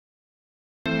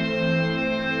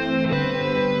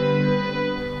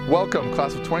Welcome,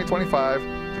 class of 2025,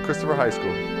 to Christopher High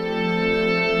School.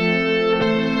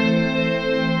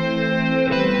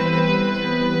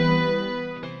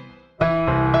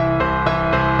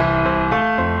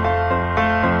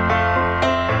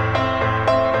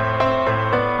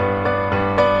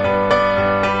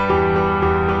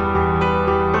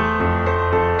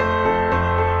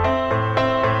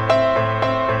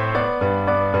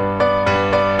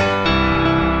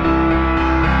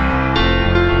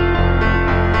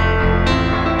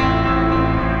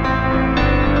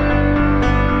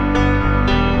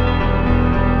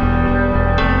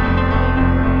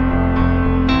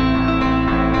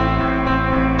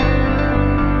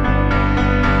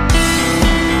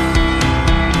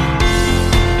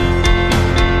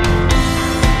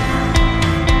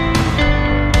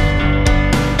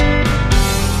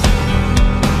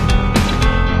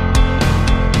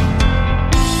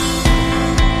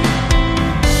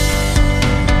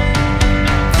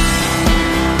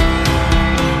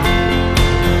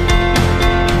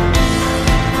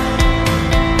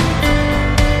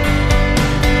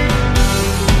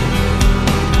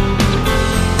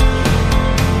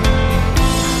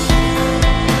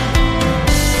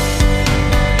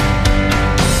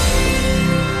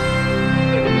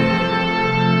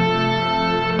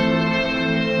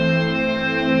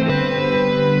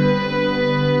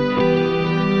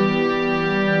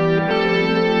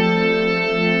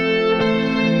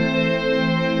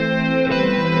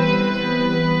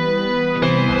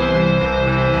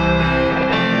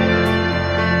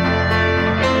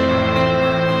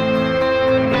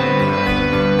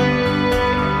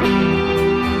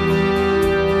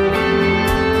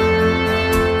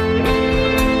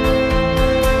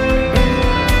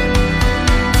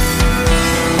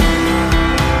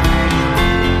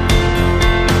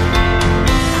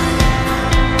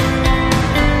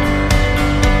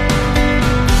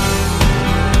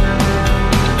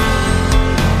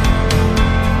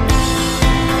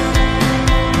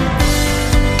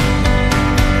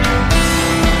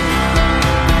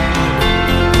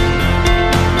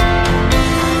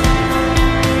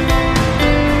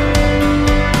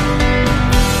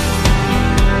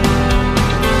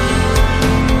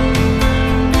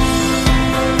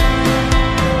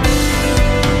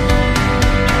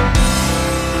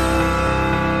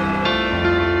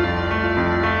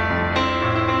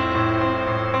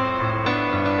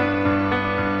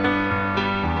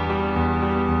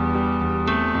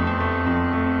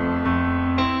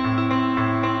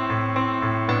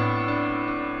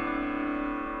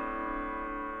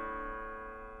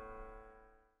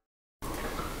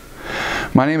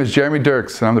 My name is Jeremy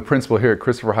Dirks, and I'm the principal here at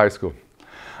Christopher High School.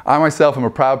 I myself am a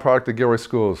proud product of Gilroy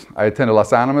Schools. I attended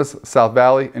Los Animas, South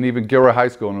Valley, and even Gilroy High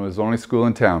School, and it was the only school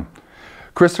in town.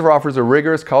 Christopher offers a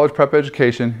rigorous college prep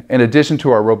education in addition to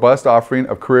our robust offering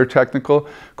of career technical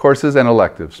courses and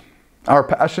electives. Our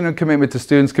passion and commitment to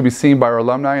students can be seen by our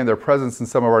alumni and their presence in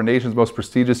some of our nation's most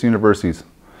prestigious universities,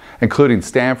 including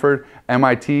Stanford,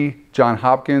 MIT, Johns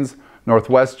Hopkins,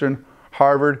 Northwestern,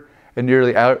 Harvard, and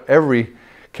nearly every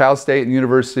Cal State and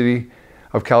University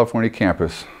of California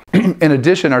campus. In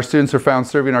addition, our students are found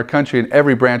serving our country in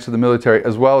every branch of the military,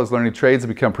 as well as learning trades to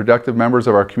become productive members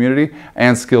of our community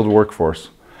and skilled workforce.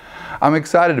 I'm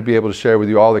excited to be able to share with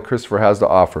you all that Christopher has to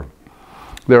offer.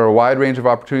 There are a wide range of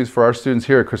opportunities for our students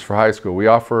here at Christopher High School. We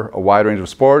offer a wide range of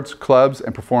sports, clubs,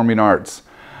 and performing arts.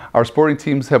 Our sporting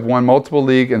teams have won multiple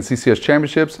league and CCS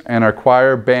championships, and our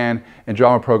choir, band, and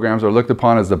drama programs are looked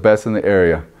upon as the best in the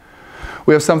area.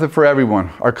 We have something for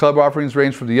everyone. Our club offerings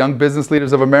range from the Young Business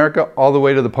Leaders of America all the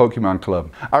way to the Pokemon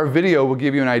Club. Our video will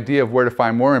give you an idea of where to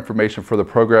find more information for the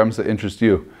programs that interest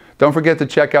you. Don't forget to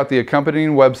check out the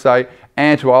accompanying website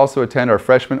and to also attend our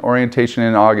freshman orientation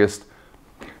in August.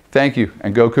 Thank you,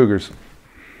 and go Cougars.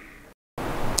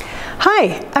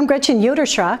 Hi, I'm Gretchen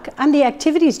Yoderschrock. I'm the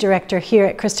Activities Director here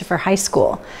at Christopher High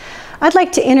School. I'd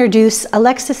like to introduce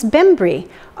Alexis Bembry,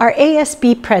 our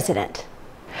ASB President.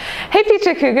 Hey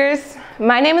Future Cougars!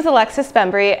 My name is Alexis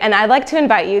Bembry, and I'd like to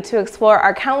invite you to explore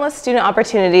our countless student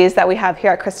opportunities that we have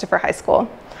here at Christopher High School.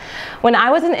 When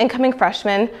I was an incoming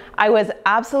freshman, I was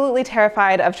absolutely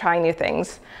terrified of trying new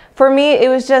things. For me, it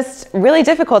was just really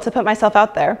difficult to put myself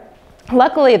out there.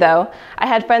 Luckily though, I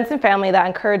had friends and family that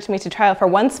encouraged me to try out for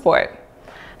one sport.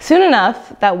 Soon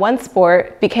enough, that one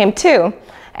sport became two,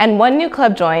 and one new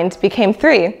club joined became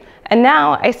three, and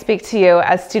now I speak to you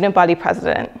as student body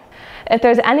president. If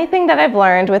there's anything that I've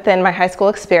learned within my high school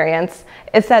experience,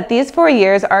 it's that these 4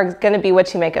 years are going to be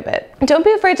what you make of it. Don't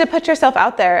be afraid to put yourself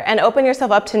out there and open yourself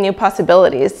up to new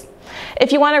possibilities.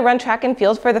 If you want to run track and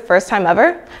field for the first time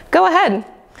ever, go ahead.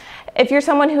 If you're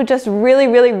someone who just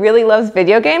really loves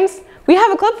video games, we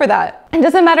have a club for that. It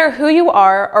doesn't matter who you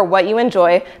are or what you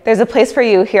enjoy, there's a place for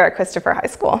you here at Christopher High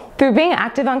School. Through being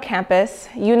active on campus,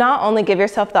 you not only give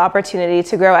yourself the opportunity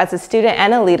to grow as a student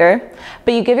and a leader,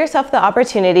 but you give yourself the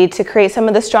opportunity to create some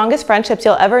of the strongest friendships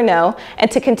you'll ever know and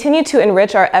to continue to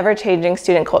enrich our ever-changing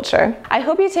student culture. I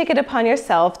hope you take it upon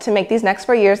yourself to make these next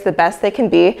 4 years the best they can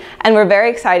be, and we're very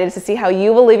excited to see how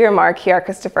you will leave your mark here at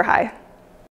Christopher High.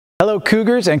 Hello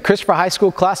Cougars and Christopher High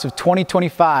School class of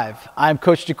 2025. I'm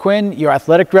Coach DeQuinn, your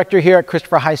athletic director here at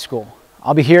Christopher High School.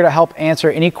 I'll be here to help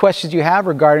answer any questions you have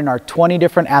regarding our 20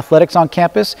 different athletics on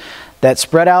campus that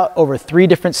spread out over 3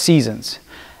 different seasons.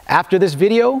 After this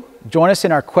video, join us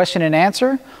in our question and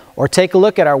answer or take a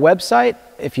look at our website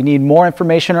if you need more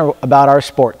information about our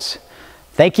sports.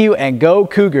 Thank you and go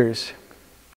Cougars!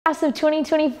 Class of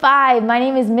 2025, my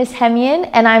name is Miss Hemian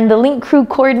and I'm the Link Crew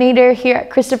Coordinator here at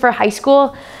Christopher High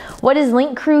School. What is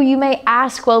Link Crew, you may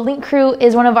ask? Well, Link Crew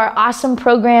is one of our awesome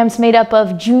programs made up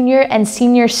of junior and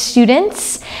senior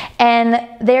students, and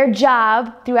their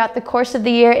job throughout the course of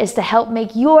the year is to help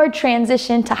make your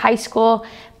transition to high school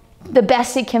the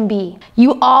best it can be.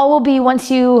 You all will be,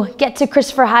 once you get to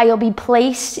Christopher High, you'll be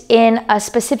placed in a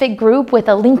specific group with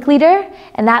a link leader,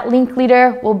 and that link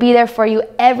leader will be there for you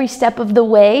every step of the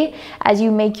way as you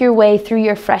make your way through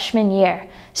your freshman year.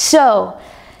 So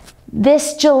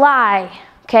this July,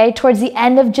 okay, towards the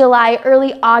end of July,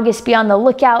 early August, be on the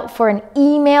lookout for an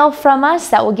email from us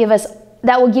that will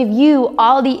give you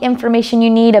all the information you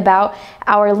need about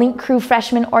our Link Crew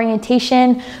freshman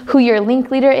orientation, who your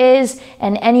link leader is,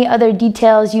 and any other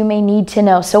details you may need to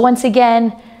know. So once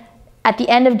again, at the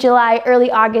end of July, early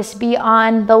August, be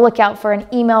on the lookout for an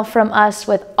email from us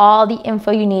with all the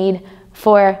info you need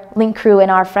for Link Crew and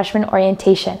our freshman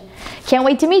orientation. Can't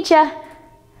wait to meet ya.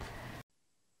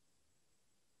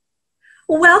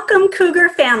 Welcome, Cougar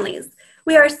families.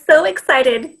 We are so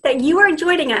excited that you are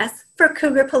joining us for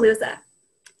Cougarpalooza.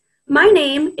 My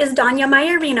name is Danya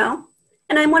Mayarino,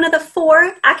 and I'm one of the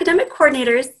 4 academic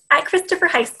coordinators at Christopher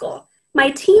High School. My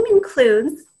team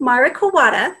includes Mara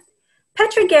Kawada,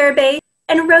 Petra Garibay,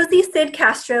 and Rosie Sid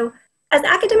Castro. As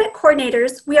academic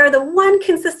coordinators, we are the one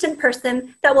consistent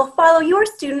person that will follow your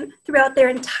student throughout their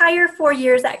entire 4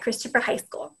 years at Christopher High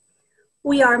School.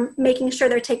 We are making sure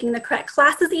they're taking the correct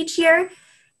classes each year.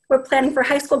 We're planning for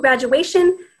high school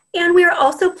graduation, and we are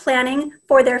also planning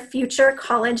for their future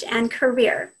college and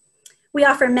career. We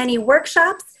offer many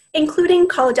workshops, including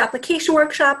college application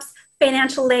workshops,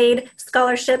 financial aid,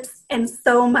 scholarships, and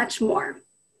so much more.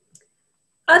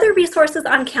 Other resources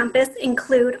on campus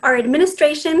include our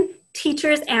administration,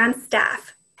 teachers, and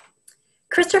staff.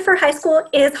 Christopher High School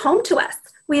is home to us.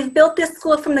 We've built this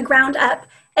school from the ground up,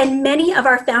 and many of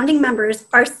our founding members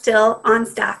are still on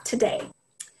staff today.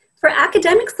 For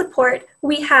academic support,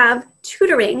 we have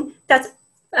tutoring that's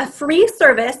a free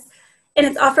service, and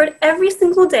it's offered every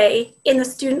single day in the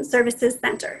Student Services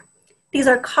Center. These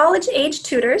are college-age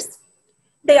tutors.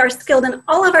 They are skilled in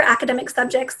all of our academic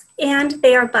subjects, and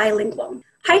they are bilingual.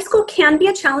 High school can be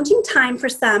a challenging time for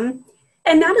some,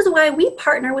 and that is why we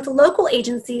partner with local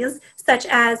agencies such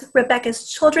as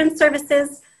Rebecca's Children's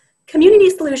Services, Community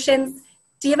Solutions,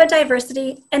 Diva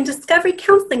Diversity, and Discovery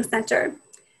Counseling Center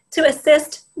to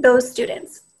assist those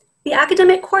students. The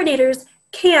academic coordinators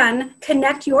can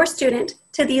connect your student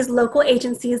to these local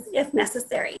agencies if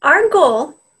necessary. Our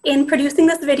goal in producing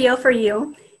this video for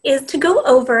you is to go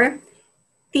over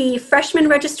the freshman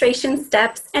registration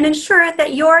steps and ensure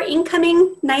that your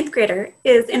incoming 9th grader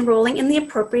is enrolling in the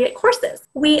appropriate courses.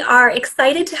 We are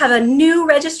excited to have a new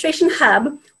registration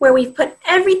hub where we've put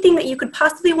everything that you could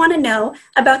possibly want to know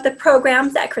about the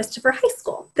programs at Christopher High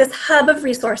School. This hub of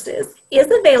resources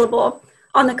is available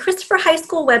on the Christopher High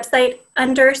School website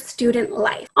under Student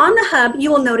Life. On the hub, you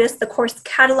will notice the course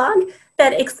catalog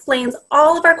that explains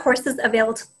all of our courses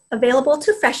available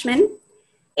to freshmen,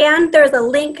 and there's a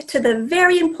link to the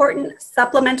very important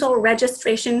supplemental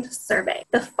registration survey.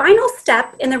 The final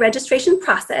step in the registration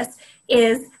process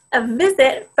is a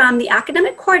visit from the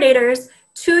academic coordinators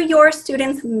to your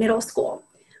student's middle school.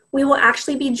 We will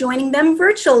actually be joining them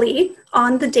virtually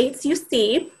on the dates you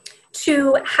see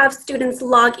to have students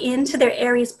log into their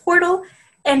Aries portal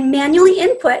and manually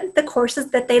input the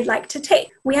courses that they'd like to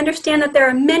take. We understand that there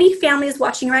are many families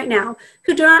watching right now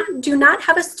who do not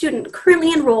have a student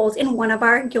currently enrolled in one of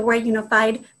our Gilroy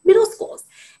Unified middle schools,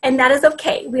 and that is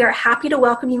okay. We are happy to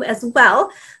welcome you as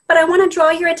well, but I want to draw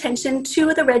your attention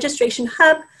to the registration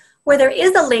hub where there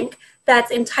is a link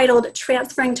that's entitled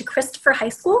Transferring to Christopher High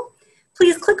School.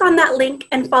 Please click on that link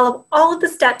and follow all of the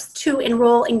steps to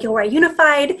enroll in Gilroy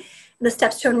Unified, the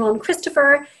steps to enroll in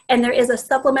Christopher, and there is a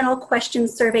supplemental question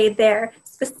survey there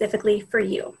specifically for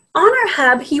you. On our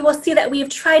hub, you will see that we've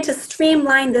tried to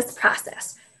streamline this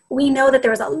process. We know that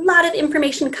there's a lot of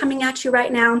information coming at you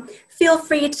right now. Feel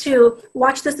free to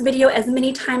watch this video as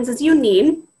many times as you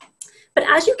need. But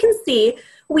as you can see,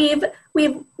 we've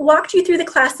walked you through the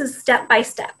classes step by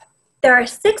step. There are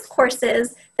 6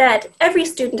 courses that every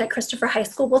student at Christopher High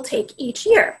School will take each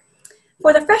year.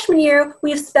 For the freshman year,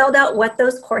 we've spelled out what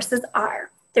those courses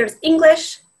are. There's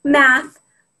English, Math,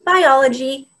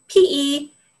 Biology, PE,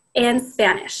 and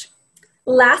Spanish.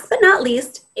 Last but not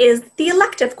least is the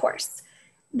elective course.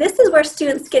 This is where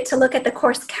students get to look at the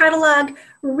course catalog,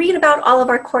 read about all of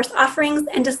our course offerings,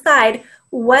 and decide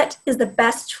what is the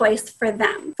best choice for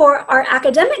them. For our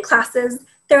academic classes,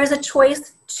 there is a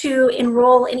choice to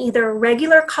enroll in either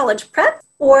regular college prep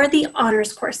or the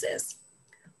honors courses.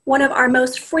 One of our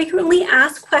most frequently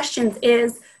asked questions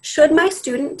is, should my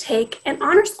student take an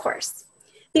honors course?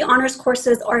 The honors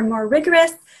courses are more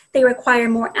rigorous. They require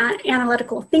more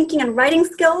analytical thinking and writing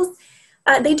skills.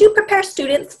 They do prepare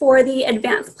students for the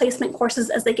advanced placement courses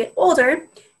as they get older,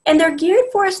 and they're geared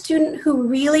for a student who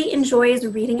really enjoys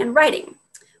reading and writing.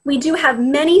 We do have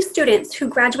many students who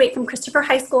graduate from Christopher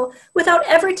High School without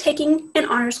ever taking an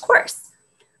honors course.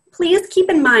 Please keep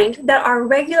in mind that our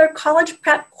regular college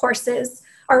prep courses,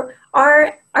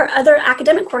 our other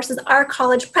academic courses are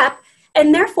college prep,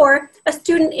 and therefore a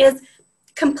student is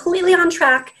completely on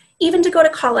track even to go to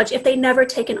college if they never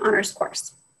take an honors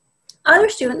course. Other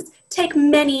students take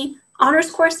many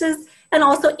honors courses and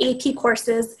also AP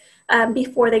courses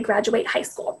before they graduate high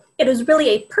school. It is really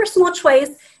a personal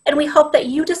choice, and we hope that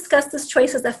you discuss this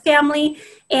choice as a family,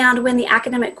 and when the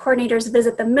academic coordinators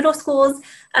visit the middle schools,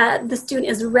 the student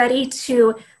is ready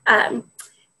to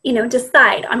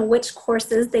decide on which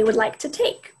courses they would like to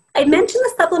take. I mentioned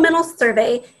the supplemental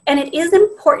survey, and it is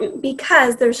important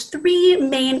because there's 3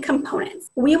 main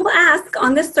components. We will ask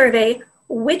on this survey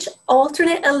which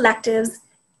alternate electives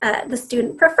the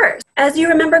student prefers. As you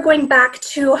remember going back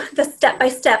to the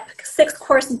step-by-step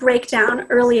 6-course breakdown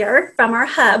earlier from our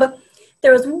hub,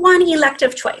 there was 1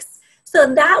 elective choice.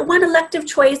 So that 1 elective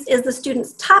choice is the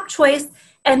student's top choice,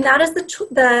 and that is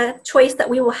the choice that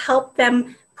we will help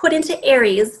them put into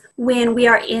ARIES when we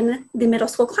are in the middle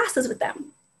school classes with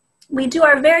them. We do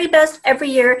our very best every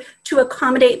year to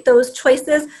accommodate those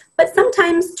choices, but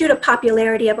sometimes due to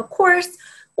popularity of a course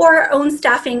or our own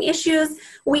staffing issues,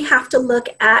 we have to look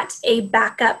at a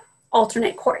backup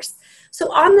alternate course.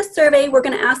 So on the survey, we're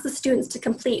going to ask the students to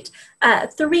complete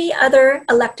 3 other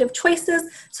elective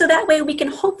choices, so that way we can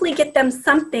hopefully get them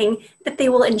something that they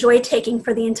will enjoy taking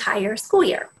for the entire school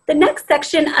year. The next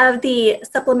section of the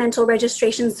supplemental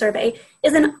registration survey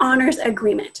is an honors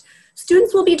agreement.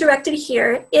 Students will be directed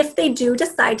here if they do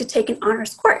decide to take an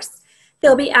honors course.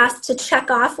 They'll be asked to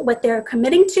check off what they're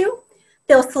committing to.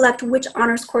 They'll select which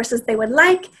honors courses they would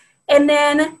like, and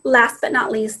then last but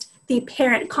not least, the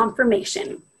parent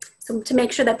confirmation. So to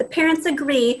make sure that the parents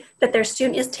agree that their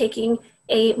student is taking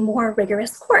a more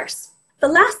rigorous course. The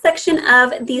last section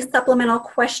of the supplemental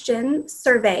question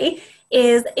survey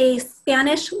is a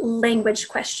Spanish language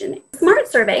question. SMART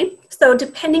survey, so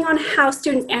depending on how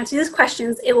students answer these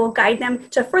questions, it will guide them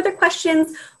to further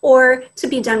questions or to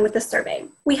be done with the survey.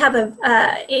 We have an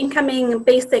incoming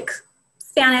basic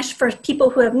Spanish for people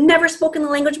who have never spoken the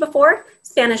language before,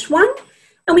 Spanish 1,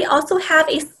 and we also have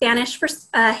a Spanish for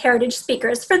heritage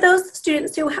speakers for those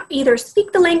students who either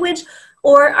speak the language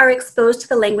or are exposed to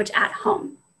the language at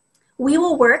home. We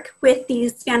will work with the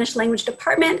Spanish language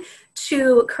department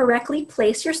to correctly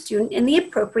place your student in the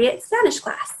appropriate Spanish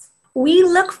class. We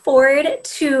look forward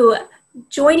to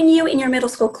joining you in your middle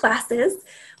school classes.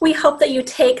 We hope that you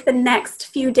take the next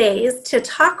few days to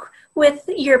talk with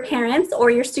your parents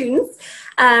or your students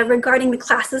regarding the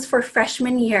classes for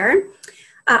freshman year.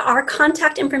 Our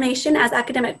contact information as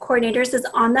academic coordinators is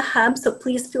on the hub, so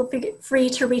please feel free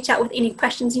to reach out with any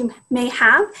questions you may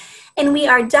have. And we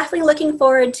are definitely looking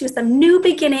forward to some new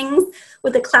beginnings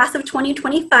with the class of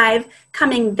 2025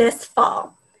 coming this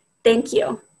fall. Thank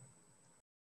you.